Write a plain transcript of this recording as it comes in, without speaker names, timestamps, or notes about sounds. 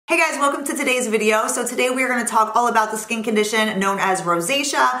Hey guys, welcome to today's video. So today we are going to talk all about the skin condition known as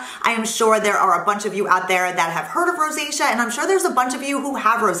rosacea. I am sure there are a bunch of you out there that have heard of rosacea, and I'm sure there's a bunch of you who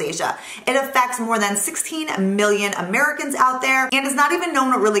have rosacea. It affects more than 16 million Americans out there, and it's not even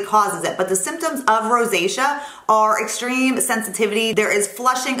known what really causes it, but the symptoms of rosacea are extreme sensitivity. There is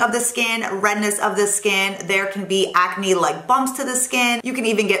flushing of the skin, redness of the skin, there can be acne-like bumps to the skin, you can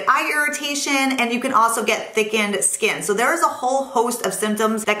even get eye irritation, and you can also get thickened skin. So there is a whole host of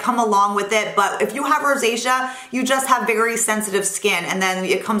symptoms that come along with it, but if you have rosacea, you just have very sensitive skin, and then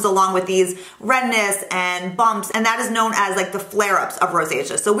it comes along with these redness and bumps, and that is known as like the flare-ups of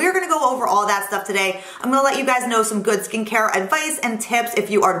rosacea. So we're gonna go over all that stuff today. I'm gonna let you guys know some good skincare advice and tips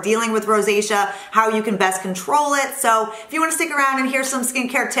if you are dealing with rosacea, how you can best control it. So if you wanna stick around and hear some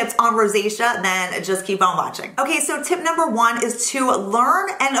skincare tips on rosacea, then just keep on watching. Okay, so tip number one is to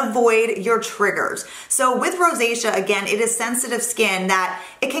learn and avoid your triggers. So with rosacea, again, it is sensitive skin that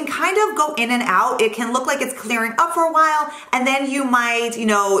it can kind of go in and out. It can look like it's clearing up for a while, and then you might,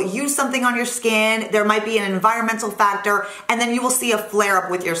 use something on your skin. There might be an environmental factor, and then you will see a flare up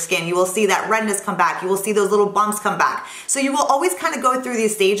with your skin. You will see that redness come back. You will see those little bumps come back. So you will always kind of go through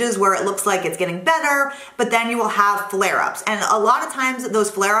these stages where it looks like it's getting better, but then you will have flare-ups. And a lot of times those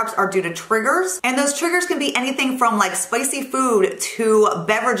flare-ups are due to triggers, and those triggers can be anything from like spicy food to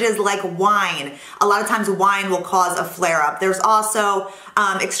beverages like wine. A lot of times wine will cause a flare-up. There's also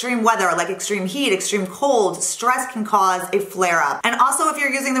extreme weather, like extreme heat, extreme cold, stress can cause a flare-up. And also if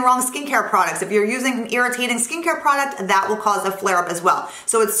you're using the wrong skincare products, if you're using an irritating skincare product, that will cause a flare-up as well.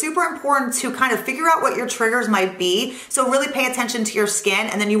 So it's super important to kind of figure out what your triggers might be. So really pay attention to your skin,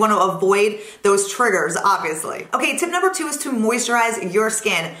 and then you want to avoid those triggers, obviously. Okay, tip number two is to moisturize your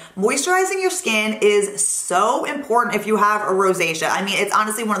skin. Moisturizing your skin is so important if you have a rosacea. I mean, it's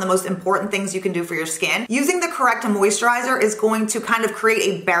honestly one of the most important things you can do for your skin. Using the correct moisturizer is going to kind of create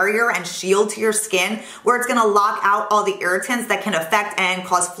a barrier and shield to your skin where it's gonna lock out all the irritants that can affect and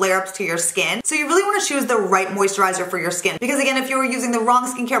cause flare-ups to your skin. So you really wanna choose the right moisturizer for your skin, because again, if you are using the wrong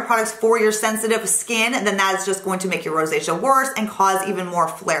skincare products for your sensitive skin, then that is just going to make your rosacea worse and cause even more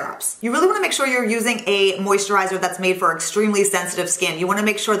flare-ups. You really wanna make sure you're using a moisturizer that's made for extremely sensitive skin. You wanna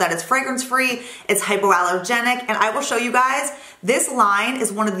make sure that it's fragrance-free, it's hypoallergenic, and I will show you guys this line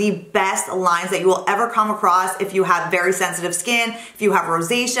is one of the best lines that you will ever come across if you have very sensitive skin, if you have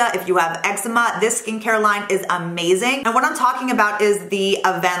rosacea, if you have eczema. This skincare line is amazing. And what I'm talking about is the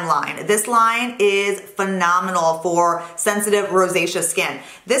Aven line. This line is phenomenal for sensitive rosacea skin.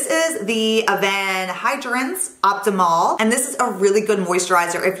 This is the Aven Hydrance Optimal, and this is a really good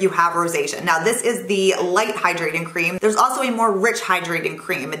moisturizer if you have rosacea. Now this is the light hydrating cream. There's also a more rich hydrating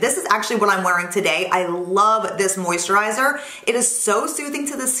cream. This is actually what I'm wearing today. I love this moisturizer. It is so soothing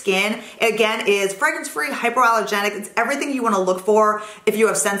to the skin. It, again, is fragrance-free, hypoallergenic. It's everything you want to look for if you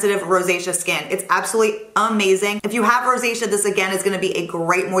have sensitive rosacea skin. It's absolutely amazing. If you have rosacea, this again is going to be a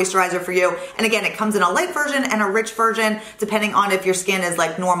great moisturizer for you. And again, it comes in a light version and a rich version, depending on if your skin is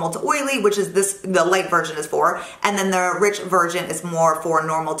like normal to oily, which is the light version is for, and then the rich version is more for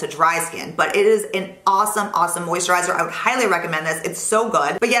normal to dry skin. But it is an awesome, awesome moisturizer. I would highly recommend this. It's so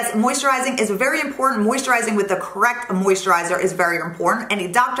good. But yes, moisturizing is very important. Moisturizing with the correct moisturizer is very important. Any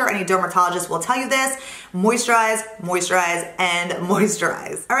doctor, any dermatologist will tell you this. Moisturize, moisturize, and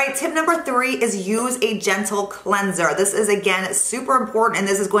moisturize. All right, tip number three is use a gentle cleanser. This is, again, super important, and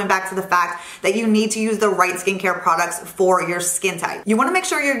this is going back to the fact that you need to use the right skincare products for your skin type. You wanna make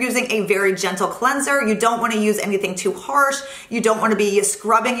sure you're using a very gentle cleanser. You don't wanna use anything too harsh. You don't wanna be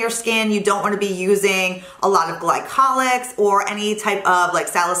scrubbing your skin. You don't wanna be using a lot of glycolics or any type of like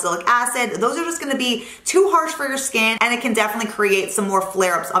salicylic acid. Those are just gonna be too harsh for your skin, and it can definitely create some more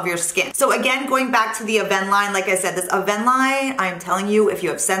flare-ups of your skin. So again, going back to the Aven line, like I said, this Aven line, I'm telling you, if you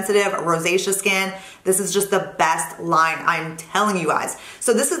have sensitive rosacea skin, this is just the best line, I'm telling you guys.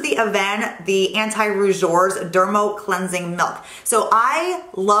 So this is the Aven, the Anti-Rougeurs Dermo Cleansing Milk. So I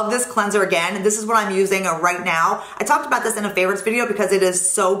love this cleanser again. This is what I'm using right now. I talked about this in a favorites video because it is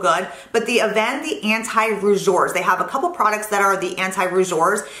so good, but the Aven, the Anti-Rougeurs, they have a couple products that are the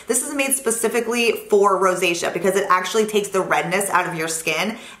Anti-Rougeurs. This is made specifically for rosacea because it actually takes the redness out of your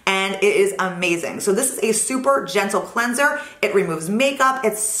skin, and it is amazing. So this is a super gentle cleanser. It removes makeup,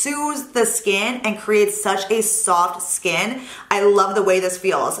 it soothes the skin, and creates such a soft skin. I love the way this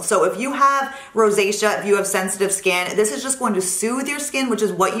feels. So if you have rosacea, if you have sensitive skin, this is just going to soothe your skin, which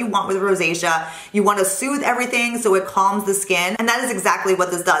is what you want with rosacea. You want to soothe everything so it calms the skin, and that is exactly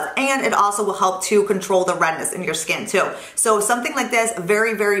what this does. And it also will help to control the redness in your skin too. So something like this,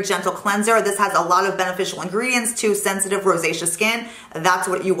 very, very gentle cleanser. This has a lot of beneficial ingredients to sensitive rosacea skin. That's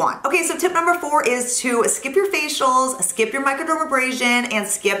what you want. Okay, so tip number 4 is to skip your facials, skip your microdermabrasion, abrasion, and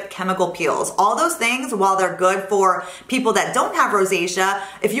skip chemical peels. All those things, while they're good for people that don't have rosacea,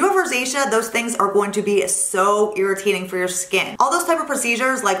 if you have rosacea, those things are going to be so irritating for your skin. All those type of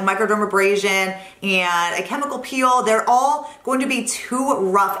procedures like microdermabrasion and a chemical peel, they're all going to be too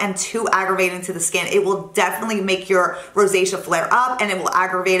rough and too aggravating to the skin. It will definitely make your rosacea flare up and it will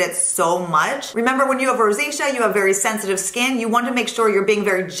aggravate it so much. Remember, when you have rosacea, you have very sensitive skin. You want to make sure you're being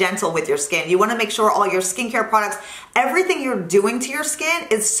very gentle with your skin. You want to make sure all your skincare products, everything you're doing to your skin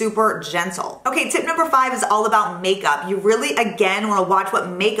is super gentle. Okay, tip number 5 is all about makeup. You really, again, want to watch what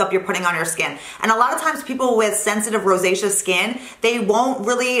makeup you're putting on your skin. And a lot of times people with sensitive rosacea skin, they won't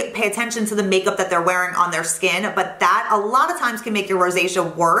really pay attention to the makeup that they're wearing on their skin, but that a lot of times can make your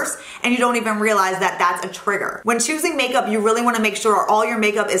rosacea worse and you don't even realize that that's a trigger. When choosing makeup, you really want to make sure all your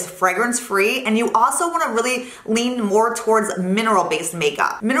makeup is fragrance free, and you also want to really lean more towards mineral-based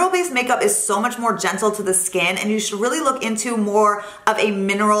makeup. Mineral-based makeup is so much more gentle to the skin, and you should really look into more of a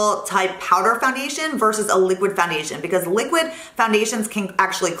mineral type powder foundation versus a liquid foundation, because liquid foundations can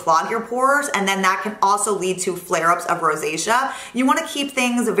actually clog your pores, and then that can also lead to flare-ups of rosacea. You want to keep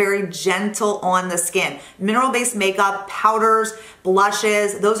things very gentle on the skin. Mineral-based makeup, powders,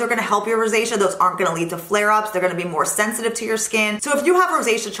 blushes, those are going to help your rosacea. Those aren't going to lead to flare-ups. They're going to be more sensitive to your skin. So if you have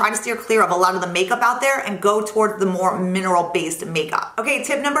rosacea, try to steer clear of a lot of the makeup out there and go towards the more mineral-based makeup. Okay,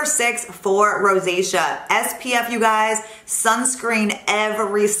 tip number 6 for rosacea. SPF, you guys. Sunscreen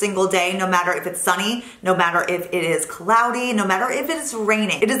every single day, no matter if it's sunny, no matter if it is cloudy, no matter if it is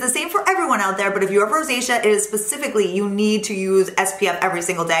raining. It is the same for everyone out there, but if you have rosacea, it is specifically you need to use SPF every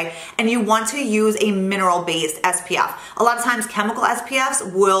single day, and you want to use a mineral-based SPF. A lot of times chemical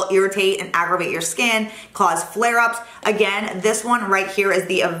SPFs will irritate and aggravate your skin, cause flare-ups. Again, this one right here is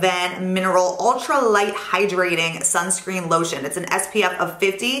the Aven Mineral Ultra Light Hydrating Sunscreen Lotion. It's an SPF of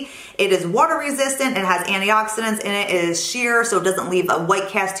 50. It is water resistant, it has antioxidants in it, it is sheer, so it doesn't leave a white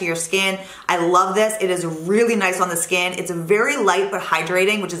cast to your skin. I love this. It is really nice on the skin. It's very light but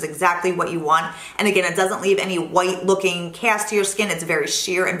hydrating, which is exactly what you want. And again, it doesn't leave any white looking cast to your skin. It's very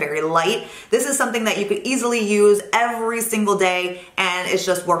sheer and very light. This is something that you could easily use every single day, and it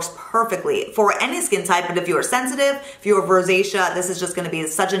just works perfectly for any skin type. But if you are sensitive, if you have rosacea, this is just going to be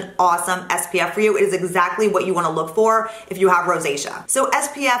such an awesome SPF for you. It is exactly what you want to look for if you have rosacea. So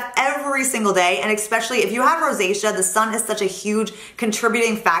SPF every single day, and especially if you have rosacea, the sun is such a huge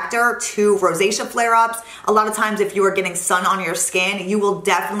contributing factor to rosacea flare-ups. A lot of times if you are getting sun on your skin, you will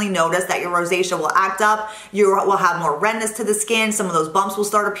definitely notice that your rosacea will act up. You will have more redness to the skin. Some of those bumps will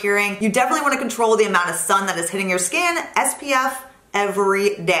start appearing. You definitely want to control the amount of sun that is hitting your skin. SPF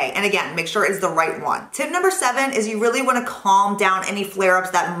every day. And again, make sure it's the right one. Tip number 7 is you really want to calm down any flare-ups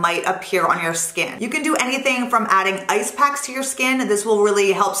that might appear on your skin. You can do anything from adding ice packs to your skin. This will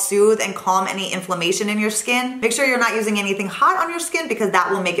really help soothe and calm any inflammation in your skin. Make sure you're not using anything hot on your skin because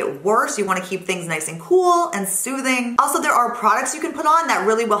that will make it worse. You want to keep things nice and cool and soothing. Also, there are products you can put on that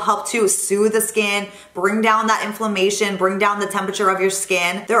really will help to soothe the skin, bring down that inflammation, bring down the temperature of your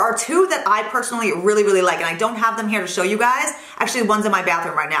skin. There are 2 that I personally really like, and I don't have them here to show you guys. Actually, one's in my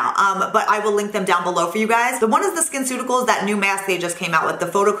bathroom right now, but I will link them down below for you guys. The one is the SkinCeuticals, that new mask they just came out with, the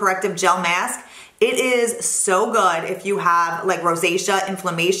photocorrective gel mask. It is so good if you have like rosacea,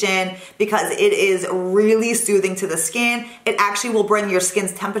 inflammation, because it is really soothing to the skin. It actually will bring your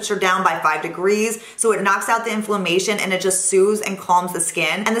skin's temperature down by 5 degrees. So it knocks out the inflammation and it just soothes and calms the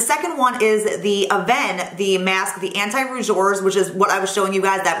skin. And the second one is the Aven, the mask, the anti-rougeurs, which is what I was showing you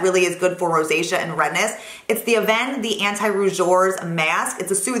guys that really is good for rosacea and redness. It's the Aven, the anti-rougeurs mask. It's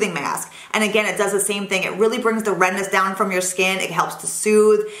a soothing mask. And again, it does the same thing. It really brings the redness down from your skin. It helps to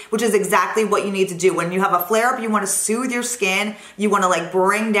soothe, which is exactly what you need to do. When you have a flare-up, you want to soothe your skin. You want to like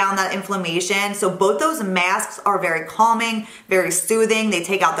bring down that inflammation. So both those masks are very calming, very soothing. They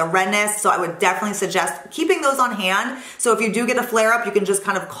take out the redness. So I would definitely suggest keeping those on hand. So if you do get a flare-up, you can just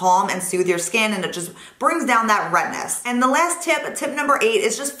kind of calm and soothe your skin, and it just brings down that redness. And the last tip, tip number 8,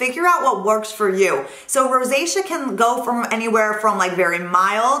 is just figure out what works for you. So rosacea can go from anywhere from like very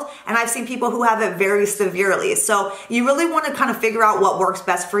mild, and I've seen people who have it very severely. So you really want to kind of figure out what works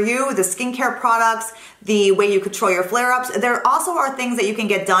best for you. The skincare products, the way you control your flare-ups. There also are things that you can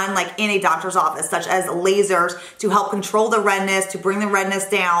get done like in a doctor's office, such as lasers to help control the redness, to bring the redness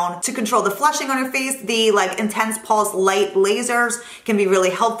down, to control the flushing on your face. The like intense pulse light lasers can be really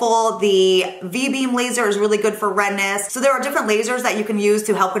helpful. The V-beam laser is really good for redness. So there are different lasers that you can use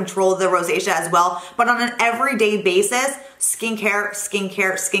to help control the rosacea as well. But on an everyday basis, skincare,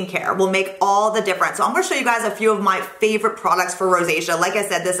 skincare, skincare will make all the difference. So I'm gonna show you guys a few of my favorite products for rosacea. Like I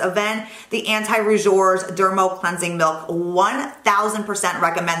said, this Avène, the Anti-Rougeurs Dermo Cleansing Milk, 1000%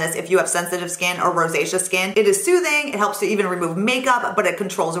 recommend this if you have sensitive skin or rosacea skin. It is soothing, it helps to even remove makeup, but it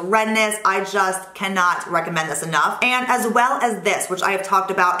controls redness. I just cannot recommend this enough. And as well as this, which I have talked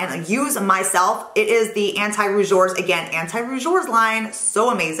about and use myself, it is the Anti-Rougeurs, again, Anti-Rougeurs line,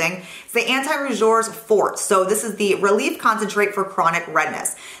 so amazing. It's the Anti-Rougeurs Forte. So this is the Relief Concentrate for chronic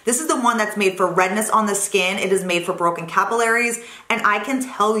redness. This is the one that's made for redness on the skin. It is made for broken capillaries, and I can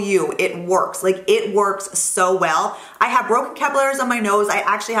tell you it works. Like, it works so well. I have broken capillaries on my nose. I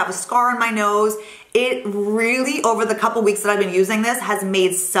actually have a scar on my nose. It really, over the couple weeks that I've been using this, has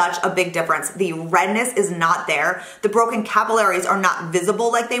made such a big difference. The redness is not there. The broken capillaries are not visible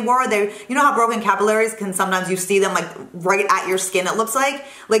like they were. You know how broken capillaries can sometimes you see them like right at your skin, it looks like?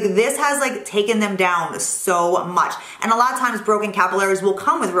 Like, this has like taken them down so much. And a lot of times broken capillaries will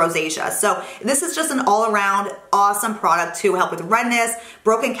come with rosacea. So this is just an all-around awesome product to help with redness,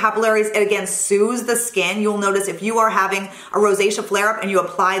 broken capillaries. It again soothes the skin. You'll notice if you are having a rosacea flare-up and you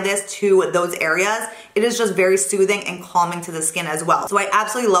apply this to those areas, it is just very soothing and calming to the skin as well. So I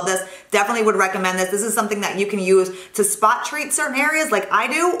absolutely love this. Definitely would recommend this. This is something that you can use to spot treat certain areas like I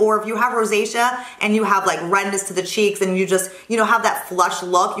do, or if you have rosacea and you have like redness to the cheeks and you just, you know, have that flush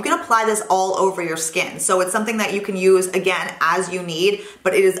look, you can apply this all over your skin. So it's something that you can use again as you need,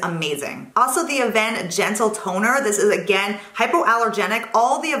 but it is amazing. Also the Avène Gentle Toner. This is again hypoallergenic.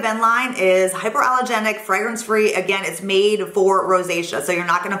 All the Avène line is hypoallergenic, fragrance free. Again, it's made for rosacea, so you're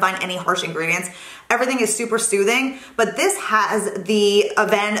not gonna find any harsh ingredients. Everything is super soothing, but this has the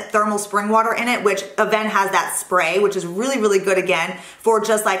Avène thermal spring water in it, which Avène has that spray, which is really, really good again for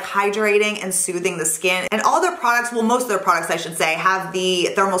just like hydrating and soothing the skin. And all their products, well, most of their products, I should say, have the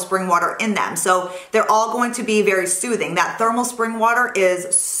thermal spring water in them. So they're all going to be very soothing. That thermal spring water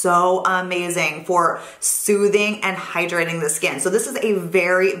is so amazing for soothing and hydrating the skin. So this is a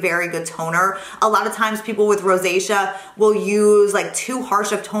very, very good toner. A lot of times people with rosacea will use like too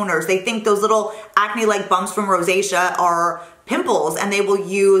harsh of toners. They think those little acne-like bumps from rosacea are pimples, and they will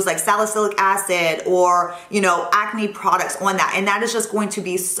use like salicylic acid or, you know, acne products on that. And that is just going to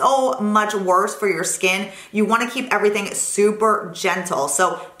be so much worse for your skin. You want to keep everything super gentle.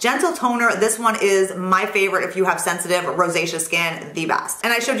 So gentle toner, this one is my favorite if you have sensitive rosacea skin, the best.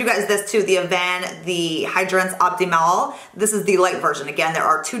 And I showed you guys this too, the Avène, the Hydrance Optimal. This is the light version. Again, there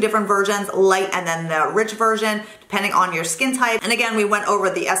are two different versions, light and then the rich version, depending on your skin type. And again, we went over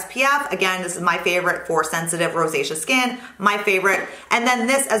the SPF. Again, this is my favorite for sensitive rosacea skin, my favorite. And then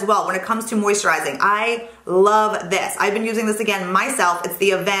this as well, when it comes to moisturizing, I love this. I've been using this again myself. It's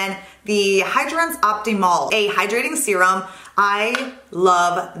the Avène, the Hydrance Optimal, a hydrating serum. I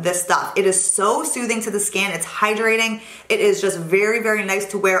love this stuff. It is so soothing to the skin. It's hydrating. It is just very, very nice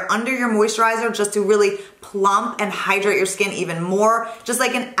to wear under your moisturizer just to really plump and hydrate your skin even more. Just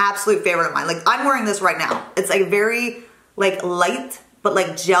like an absolute favorite of mine. Like, I'm wearing this right now. It's like very like light, but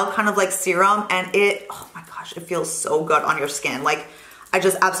like gel kind of like serum, and it, oh my gosh, it feels so good on your skin. Like, I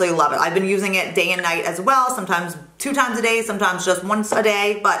just absolutely love it. I've been using it day and night as well, sometimes 2 times a day, sometimes just once a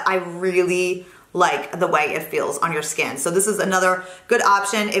day, but I really like the way it feels on your skin. So this is another good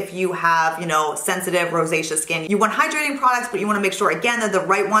option if you have, you know, sensitive rosacea skin. You want hydrating products, but you want to make sure, again, they're the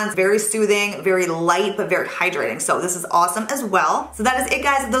right ones. Very soothing, very light, but very hydrating. So this is awesome as well. So that is it,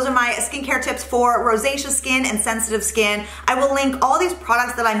 guys. Those are my skincare tips for rosacea skin and sensitive skin. I will link all these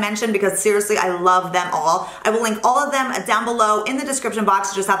products that I mentioned because seriously, I love them all. I will link all of them down below in the description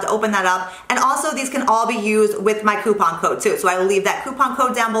box. You just have to open that up. And also, these can all be used with my coupon code too. So I will leave that coupon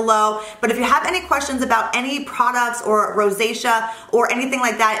code down below. But if you have any questions about any products or rosacea or anything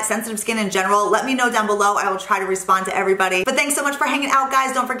like that, sensitive skin in general, let me know down below. I will try to respond to everybody. But thanks so much for hanging out,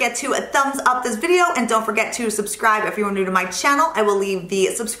 guys. Don't forget to thumbs up this video, and don't forget to subscribe if you're new to my channel. I will leave the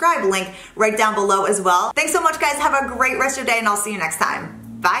subscribe link right down below as well. Thanks so much, guys. Have a great rest of your day, and I'll see you next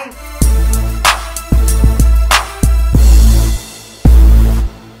time. Bye.